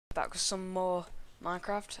back with some more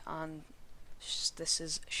Minecraft, and this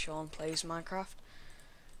is Sean Plays Minecraft.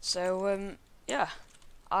 So yeah,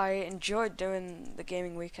 I enjoyed doing the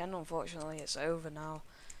gaming weekend. Unfortunately it's over now,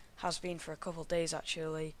 has been for a couple of days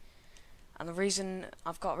actually, and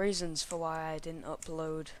I've got reasons for why I didn't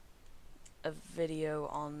upload a video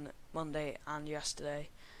on Monday and yesterday.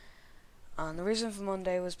 And the reason for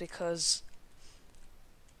Monday was because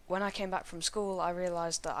when I came back from school I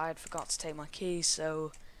realised that I had forgot to take my keys,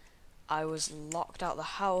 so I was locked out the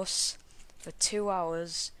house for 2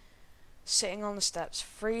 hours, sitting on the steps,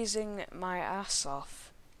 freezing my ass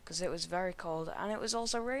off because it was very cold and it was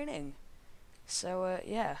also raining. So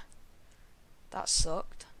yeah, that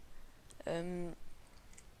sucked.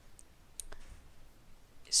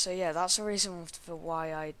 So yeah, that's the reason for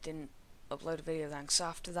why I didn't upload a video then, because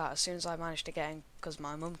after that, as soon as I managed to get in, because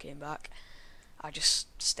my mum came back, I just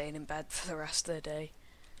stayed in bed for the rest of the day.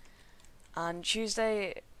 And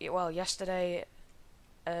Tuesday, well, yesterday,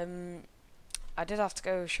 I did have to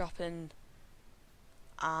go shopping,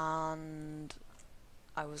 and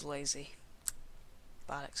I was lazy.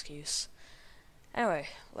 Bad excuse. Anyway,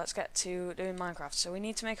 let's get to doing Minecraft. So we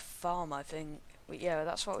need to make a farm, I think. Yeah,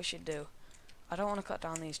 that's what we should do. I don't want to cut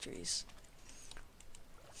down these trees.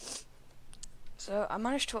 So I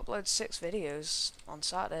managed to upload 6 videos on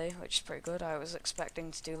Saturday, which is pretty good. I was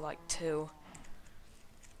expecting to do like 2.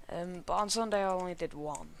 But on Sunday I only did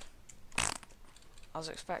 1. I was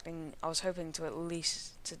hoping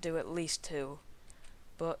to do at least 2,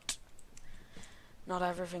 but not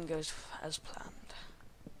everything goes as planned.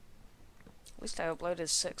 At least I uploaded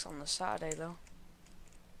 6 on the Saturday though.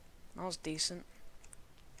 That was decent.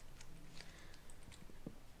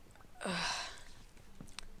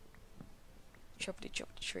 Choppity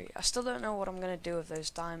tree. I still don't know what I'm gonna do with those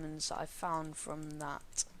diamonds that I found from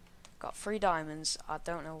that. Got 3 diamonds. I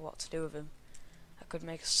don't know what to do with them. I could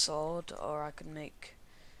make a sword, or I could make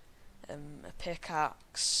a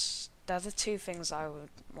pickaxe. They're the 2 things I would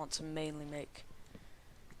want to mainly make.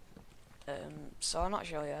 So I'm not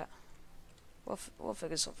sure yet. We'll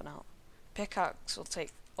figure something out. Pickaxe will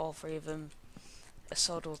take all 3 of them. A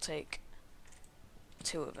sword will take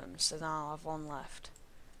 2 of them. So now I have 1 left.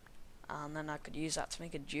 And then I could use that to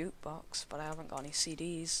make a jukebox, but I haven't got any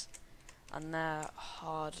CDs, and they're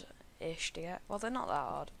hard-ish to get. Well, they're not that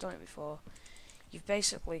hard. I've done it before. You've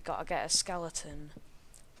basically got to get a skeleton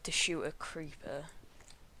to shoot a creeper,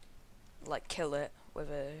 like kill it with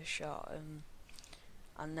a shot,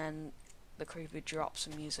 and then the creeper drops a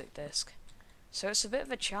music disc. So it's a bit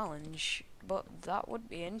of a challenge, but that would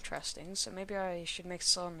be interesting. So maybe I should make a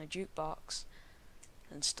song in a jukebox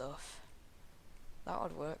and stuff. That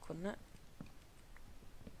would work, wouldn't it?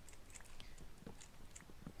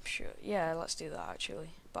 Sure. Yeah, let's do that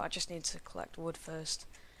actually. But I just need to collect wood first,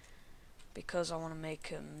 because I want to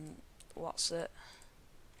make what's it?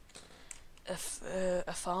 A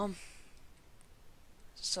farm.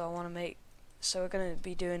 So I want to make. So we're gonna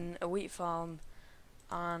be doing a wheat farm,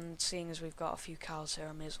 and seeing as we've got a few cows here,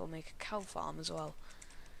 I may as well make a cow farm as well.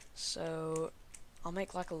 So I'll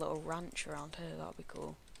make like a little ranch around here. That'll be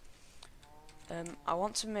cool. I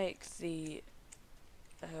want to make the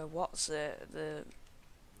the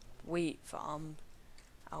wheat farm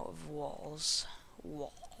out of walls.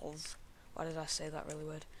 Why did I say that really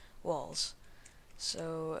weird? Walls.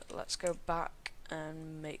 So let's go back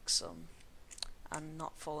and make some, and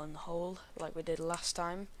not fall in the hole like we did last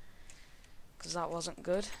time, because that wasn't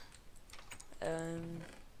good.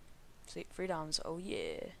 See, 3 diamonds. Oh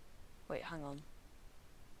yeah. Wait, hang on.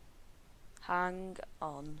 Hang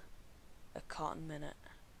on a cotton minute.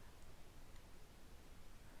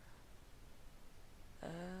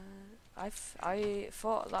 I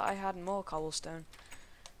thought that I had more cobblestone,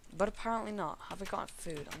 but apparently not. Have I got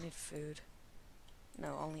food? I need food.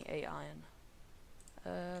 No, only 8 iron.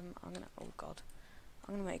 I'm gonna. Oh god,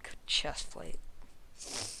 I'm gonna make a chest plate.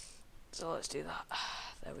 So let's do that.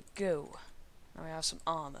 There we go. Now we have some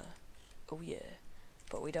armor. Oh yeah,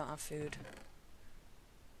 but we don't have food.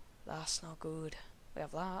 That's not good. We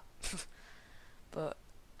have that. But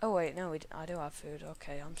oh wait, no, I do have food.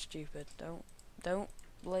 Okay, I'm stupid. Don't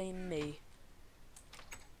blame me.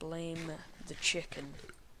 Blame the chicken.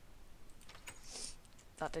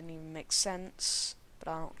 That didn't even make sense,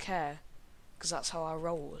 but I don't care, because that's how I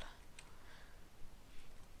roll.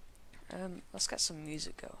 Let's get some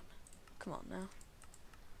music going. Come on now.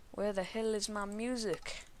 Where the hell is my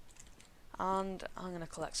music? And I'm gonna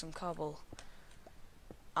collect some cobble.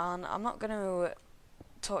 And I'm not gonna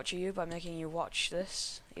torture you by making you watch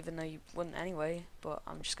this, even though you wouldn't anyway, but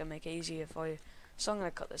I'm just gonna make it easier for you. So I'm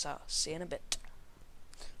gonna cut this out. See you in a bit.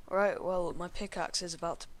 Right, well, my pickaxe is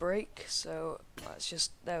about to break, so let's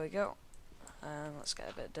just, there we go. Let's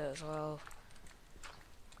get a bit of dirt as well.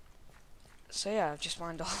 So yeah, I've just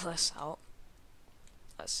mined all this out.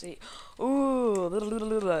 Let's see. Ooh,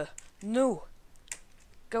 no!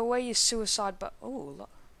 Go away, you suicide, but ooh,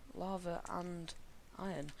 lava and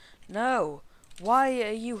iron. No! Why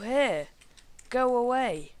are you here? Go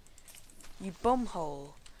away, you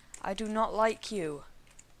bumhole. I do not like you.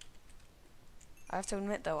 I have to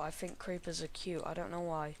admit though, I think creepers are cute. I don't know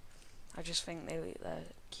why. I just think they're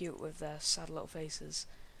cute with their sad little faces.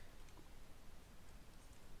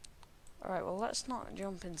 Alright, well let's not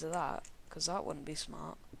jump into that, because that wouldn't be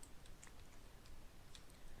smart.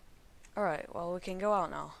 Alright, well we can go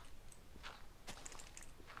out now.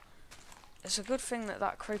 It's a good thing that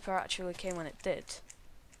that creeper actually came when it did,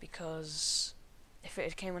 because if it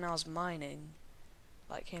had came when I was mining,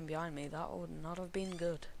 like came behind me, that would not have been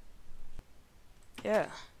good. Yeah.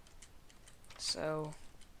 So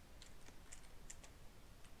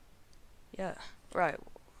yeah. Right.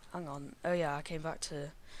 Hang on. Oh yeah, I came back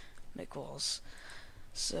to make walls.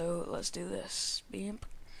 So let's do this. Beep.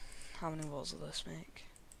 How many walls will this make?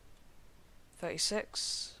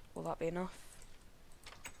 36. Will that be enough?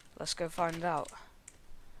 Let's go find out.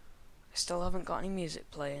 I still haven't got any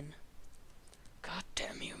music playing. God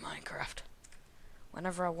damn you, Minecraft.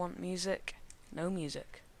 Whenever I want music, no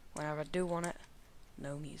music. Whenever I do want it,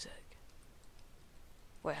 no music.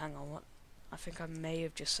 Wait, hang on, what? I think I may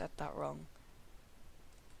have just said that wrong.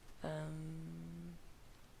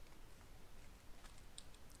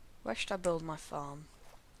 Where should I build my farm?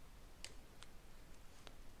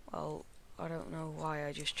 Well, I don't know why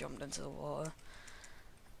I just jumped into the water.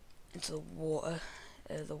 Into the water.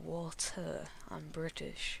 The water. I'm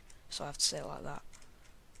British, so I have to say it like that.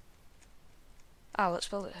 Ah, let's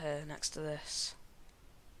build it here, next to this.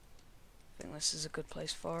 I think this is a good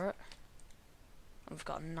place for it. And we've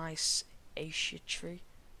got a nice acacia tree.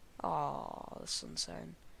 Oh, the sun's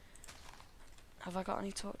setting. Have I got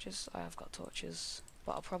any torches? I have got torches,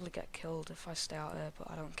 but I'll probably get killed if I stay out here, but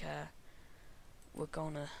I don't care. We're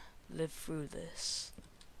gonna live through this.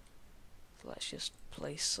 So let's just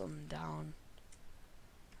place some down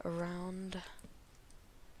around.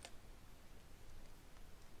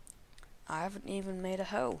 I haven't even made a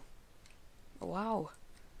hoe. Wow,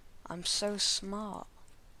 I'm so smart.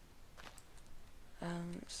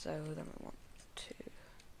 So then we want to.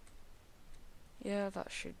 Yeah,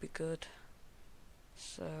 that should be good.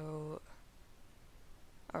 So,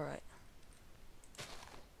 alright.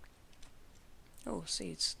 Oh,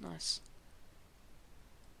 seeds, nice.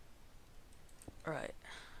 Right.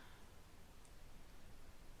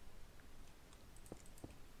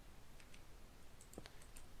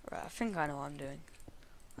 Right, I think I know what I'm doing.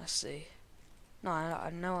 Let's see. No, I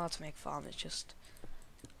know how to make farm, it's just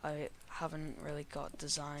I haven't really got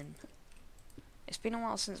design. It's been a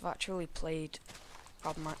while since I've actually played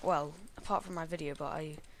well, apart from my video, but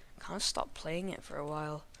I kind of stopped playing it for a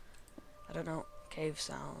while. I don't know. Cave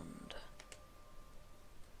sound.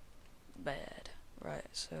 Bed. Right,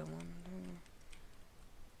 so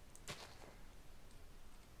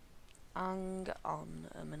hang on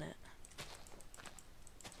a minute.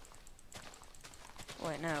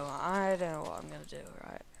 Wait, no, I don't know what I'm gonna do,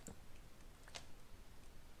 right?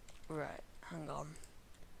 Right, hang on.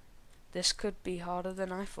 This could be harder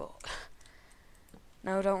than I thought.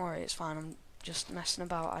 No, don't worry, it's fine, I'm just messing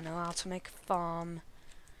about. I know how to make a farm.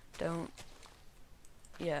 Don't...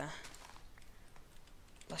 Yeah.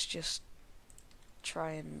 Let's just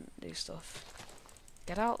try and do stuff.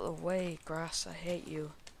 Get out of the way, grass, I hate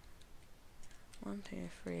you. 1, 2,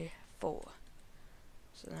 3, 4.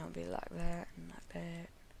 So now it'll be like that and like that.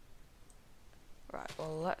 Right,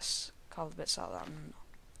 well let's carve the bits out of that.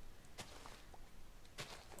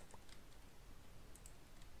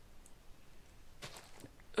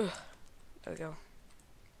 Ugh. There we go.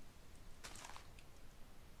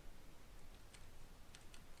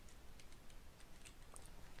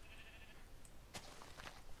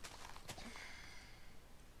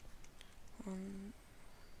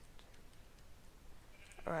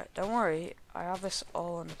 Alright, don't worry, I have this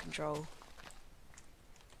all under control.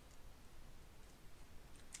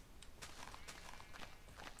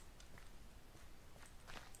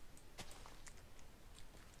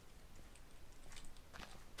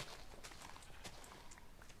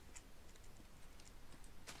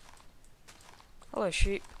 Hello,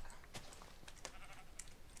 sheep.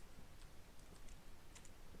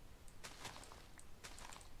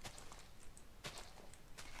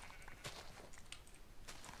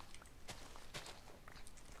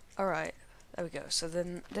 Alright, there we go. So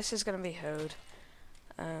then this is going to be hoed.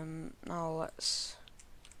 Now let's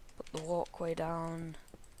the walkway down.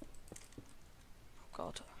 Oh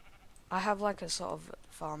god. I have like a sort of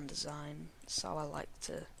farm design. That's how I like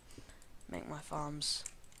to make my farms.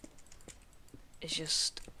 It's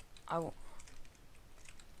just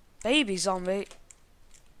baby zombie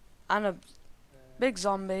and a big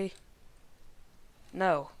zombie.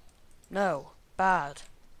 No. No. Bad.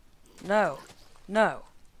 No. No.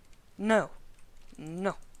 No.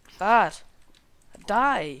 No. Bad.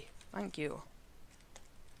 Die. Thank you.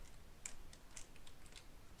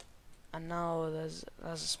 And now there's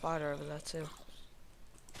a spider over there too.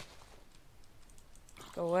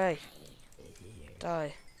 Go away.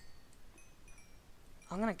 Die.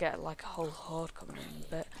 I'm gonna get like a whole horde coming in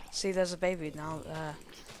a bit. See, there's a baby now there.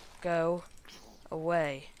 Go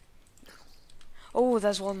away. Oh,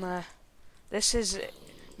 there's one there. This is...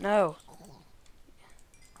 No.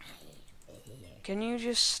 Can you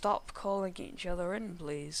just stop calling each other in,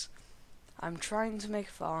 please? I'm trying to make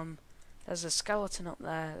a farm. There's a skeleton up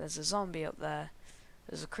there. There's a zombie up there.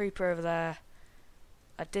 There's a creeper over there.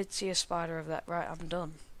 I did see a spider over there. Right, I'm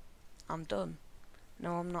done. I'm done.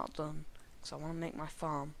 No, I'm not done. Because I want to make my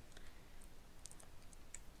farm.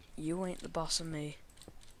 You ain't the boss of me.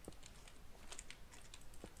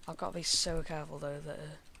 I've got to be so careful though that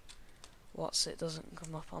what's it doesn't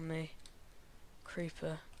come up on me.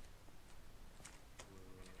 Creeper.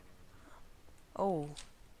 Oh.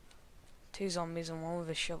 2 zombies and 1 with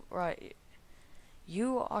a shovel. Right.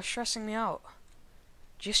 You are stressing me out.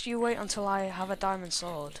 Just you wait until I have a diamond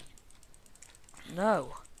sword.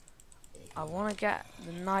 No. I want to get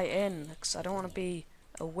the night in because I don't want to be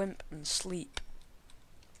a wimp and sleep.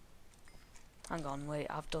 Hang on, wait,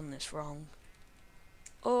 I've done this wrong.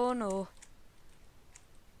 Oh no.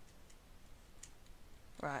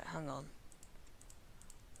 Right, hang on.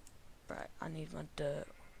 Right, I need my dirt.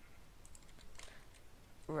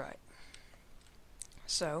 Right.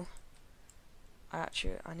 So, I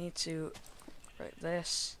need to write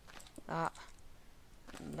this, that,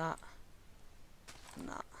 and that, and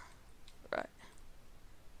that. Right.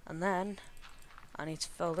 And then, I need to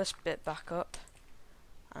fill this bit back up,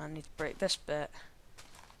 and I need to break this bit.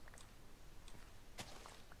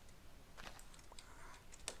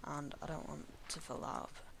 And I don't want to fill that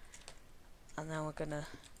up. And then we're gonna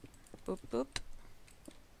boop boop.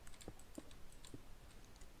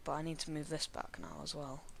 But I need to move this back now as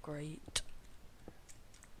well. Great.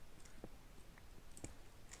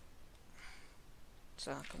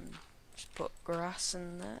 So I can just put grass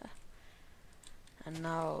in there. And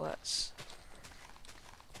now let's...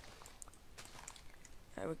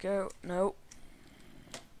 There we go. No.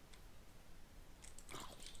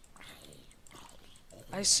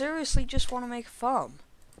 I seriously just want to make a farm.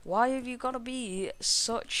 Why have you got to be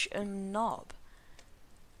such a knob?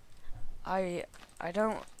 I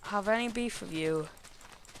don't have any beef with you,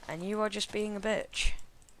 and you are just being a bitch.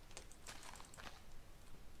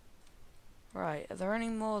 Right, are there any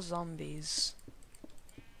more zombies?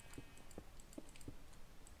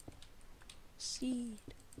 Seed.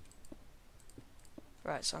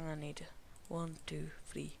 Right, so I'm gonna need 1, 2,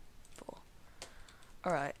 3, 4.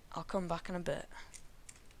 Alright, I'll come back in a bit.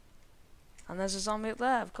 And there's a zombie up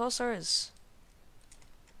there, of course there is.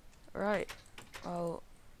 Right, well,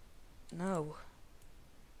 no.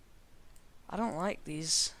 I don't like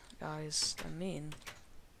these guys, they're mean.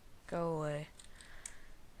 Go away.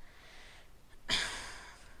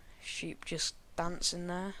 Sheep just dancing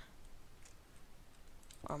there.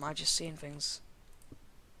 Or am I just seeing things?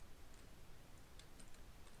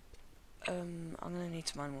 I'm gonna need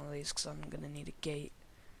to mine one of these because I'm gonna need a gate.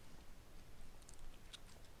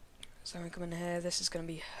 So I'm gonna come in here, this is gonna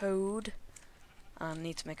be hoed. And I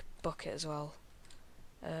need to make a bucket as well.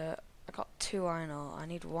 I got 2 iron ore, I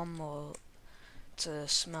need 1 more to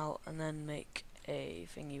smelt and then make a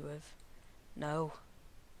thingy with. No.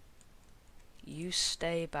 You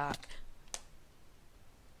stay back.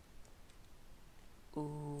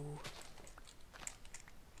 Ooh.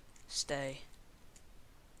 Stay.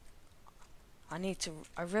 I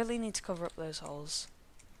really need to cover up those holes.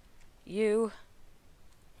 You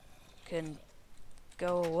can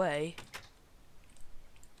go away.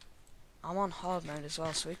 I'm on hard mode as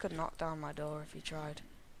well, so he could knock down my door if he tried.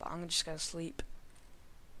 But I'm just gonna sleep.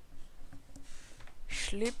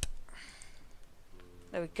 Sleep.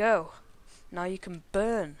 There we go. Now you can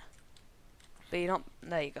burn. But you're not...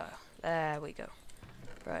 There you go. There we go.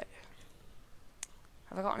 Right.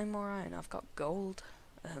 Have I got any more iron? I've got gold.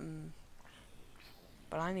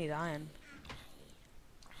 But I need iron.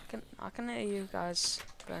 I can hear you guys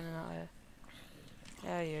burning out here.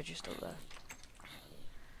 Yeah, you're just up there.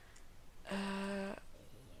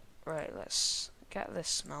 Right, let's get this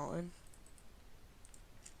smelting.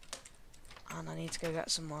 And I need to go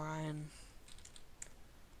get some more iron.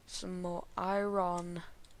 Some more iron.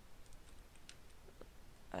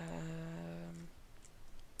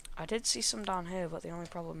 I did see some down here, but the only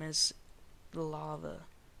problem is the lava.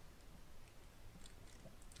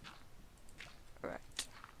 Right.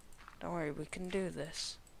 Don't worry, we can do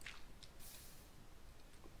this.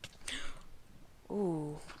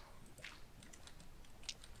 Ooh.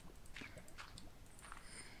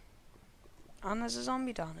 And there's a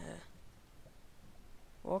zombie down here.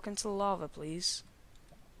 Walk into the lava, please.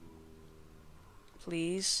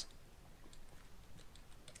 Please.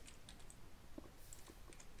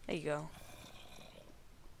 There you go.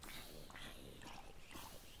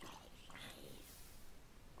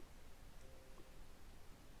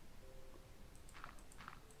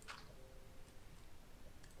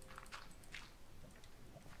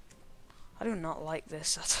 I do not like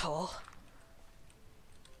this at all.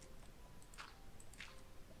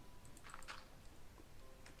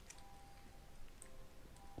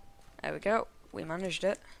 There we go. We managed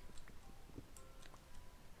it.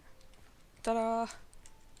 Ta-da!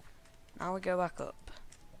 Now we go back up.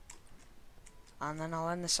 And then I'll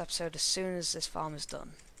end this episode as soon as this farm is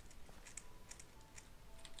done.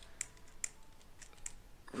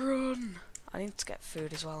 Run! I need to get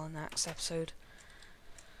food as well in the next episode.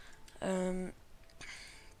 I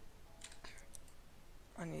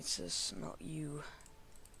need to smelt you.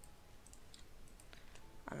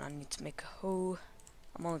 And I need to make a hoe.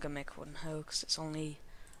 I'm only gonna make one hoe because it's only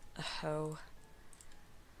a hoe.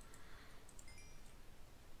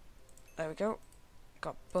 There we go.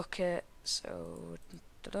 Got bucket, so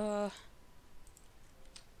ta-da.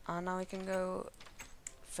 And now we can go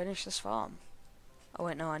finish this farm. Oh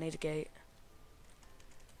wait, no, I need a gate.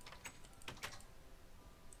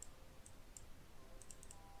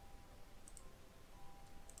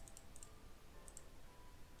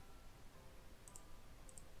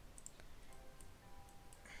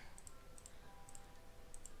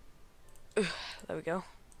 There we go.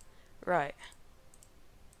 Right.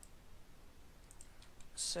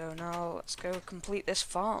 So now let's go complete this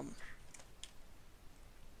farm.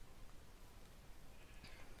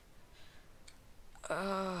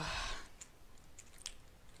 Ta-da!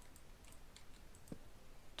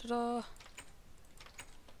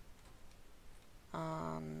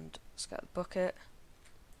 And let's get the bucket.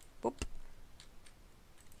 Boop.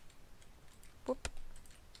 Boop.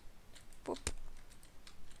 Boop.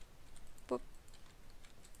 Boop.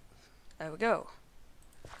 There we go.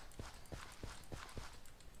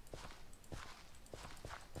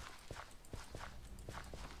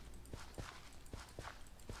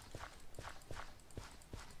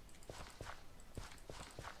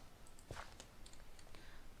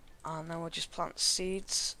 And then we'll just plant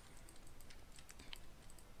seeds.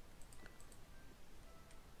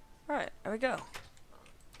 Right, there we go.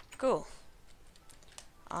 Cool.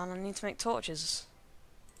 And I need to make torches.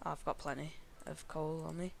 I've got plenty of coal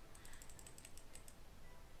on me.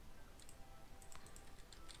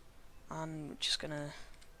 I'm just gonna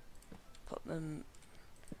put them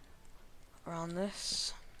around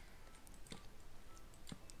this.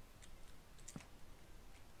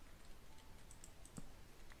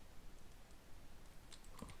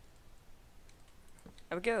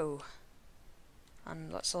 There we go.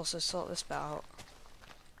 And let's also sort this bit out.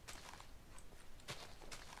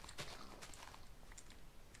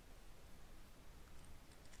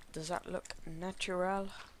 Does that look natural?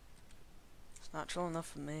 It's natural enough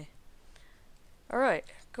for me. Alright,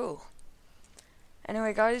 cool.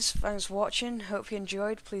 Anyway guys, thanks for watching. Hope you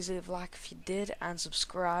enjoyed. Please leave a like if you did and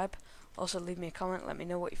subscribe. Also leave me a comment, let me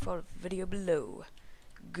know what you thought of the video below.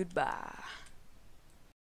 Goodbye.